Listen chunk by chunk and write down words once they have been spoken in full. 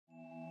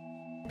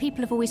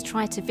people have always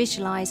tried to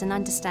visualise and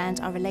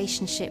understand our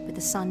relationship with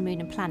the sun, moon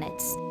and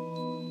planets.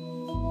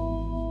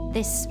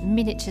 This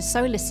miniature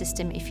solar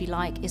system, if you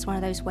like, is one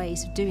of those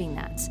ways of doing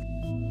that.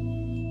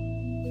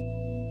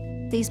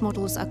 These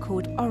models are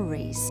called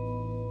orreries.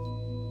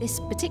 This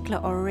particular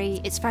orrery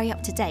is very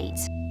up to date.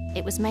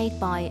 It was made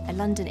by a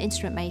London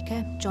instrument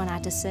maker, John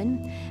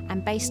Addison,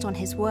 and based on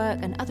his work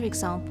and other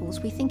examples,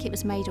 we think it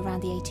was made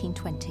around the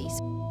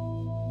 1820s.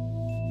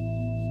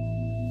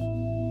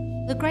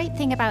 The great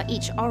thing about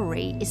each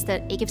orrery is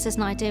that it gives us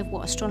an idea of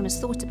what astronomers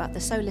thought about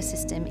the solar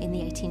system in the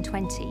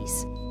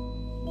 1820s.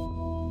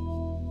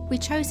 We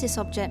chose this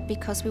object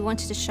because we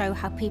wanted to show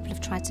how people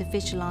have tried to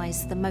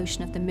visualise the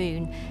motion of the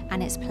moon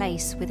and its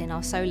place within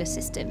our solar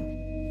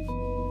system.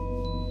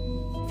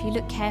 If you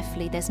look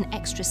carefully, there's an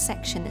extra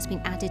section that's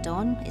been added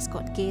on. It's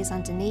got gears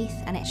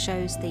underneath and it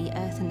shows the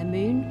Earth and the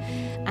Moon.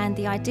 And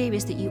the idea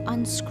is that you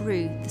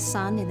unscrew the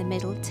sun in the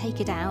middle, take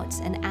it out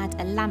and add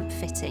a lamp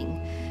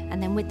fitting. And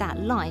then with that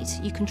light,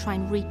 you can try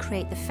and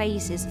recreate the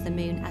phases of the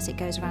moon as it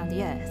goes around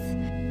the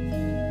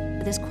Earth.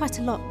 But there's quite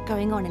a lot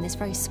going on in this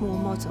very small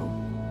model.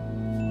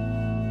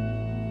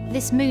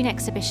 This moon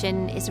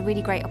exhibition is a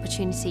really great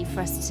opportunity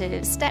for us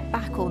to step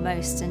back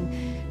almost and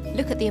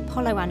look at the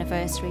Apollo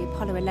anniversary,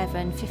 Apollo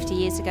 11, 50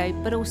 years ago,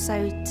 but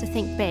also to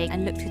think big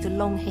and look through the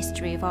long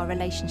history of our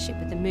relationship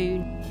with the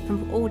moon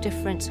from all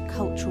different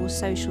cultural,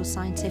 social,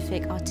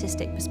 scientific,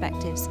 artistic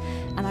perspectives.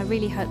 And I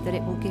really hope that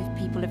it will give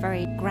people a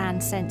very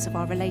grand sense of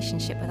our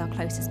relationship with our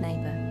closest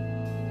neighbour.